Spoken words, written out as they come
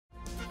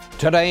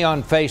Today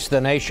on Face the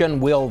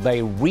Nation, will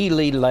they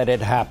really let it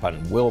happen?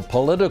 Will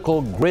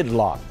political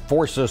gridlock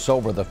force us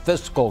over the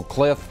fiscal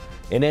cliff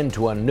and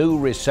into a new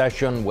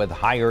recession with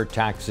higher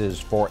taxes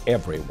for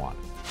everyone?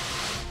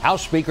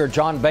 House Speaker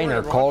John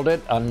Boehner called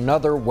it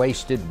another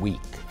wasted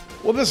week.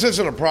 Well, this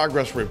isn't a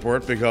progress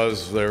report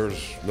because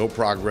there's no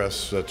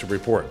progress to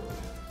report.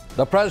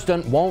 The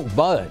president won't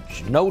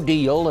budge. No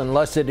deal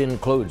unless it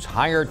includes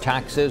higher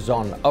taxes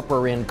on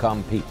upper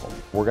income people.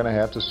 We're going to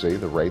have to see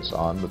the rates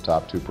on the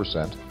top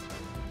 2%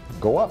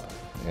 go up,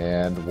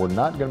 and we're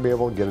not going to be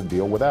able to get a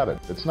deal without it.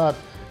 It's not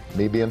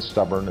me being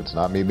stubborn, it's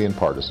not me being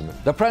partisan.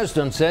 The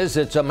president says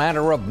it's a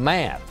matter of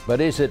math, but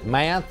is it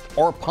math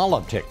or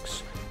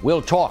politics?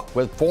 We'll talk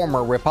with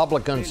former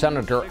Republican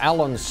Senator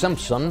Alan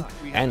Simpson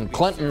and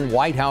Clinton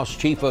White House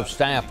Chief of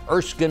Staff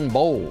Erskine,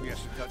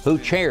 who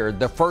chaired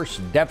the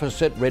first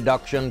Deficit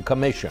Reduction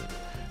Commission.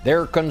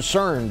 They're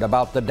concerned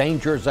about the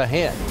dangers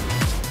ahead.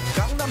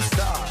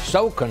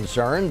 So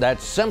concerned that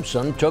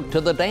Simpson took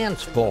to the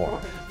dance floor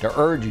to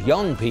urge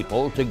young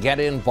people to get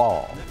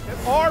involved.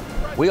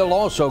 We'll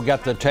also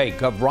get the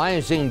take of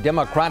rising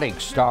Democratic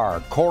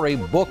star Cory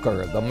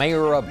Booker, the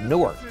mayor of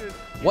Newark.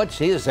 What's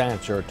his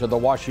answer to the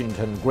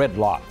Washington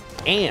gridlock?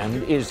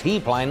 And is he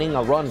planning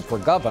a run for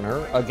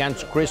governor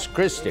against Chris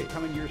Christie?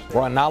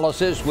 For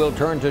analysis, we'll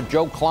turn to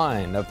Joe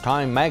Klein of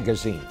Time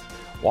magazine,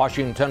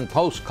 Washington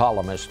Post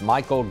columnist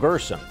Michael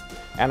Gerson,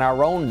 and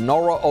our own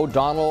Norah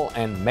O'Donnell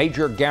and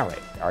Major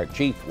Garrett, our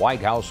chief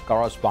White House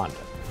correspondent.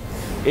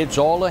 It's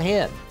all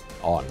ahead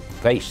on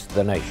Face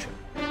the Nation.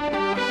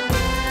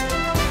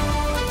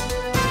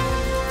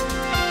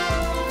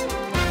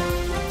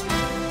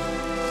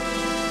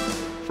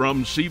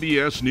 From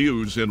CBS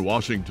News in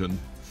Washington,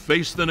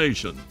 Face the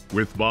Nation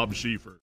with Bob Schieffer.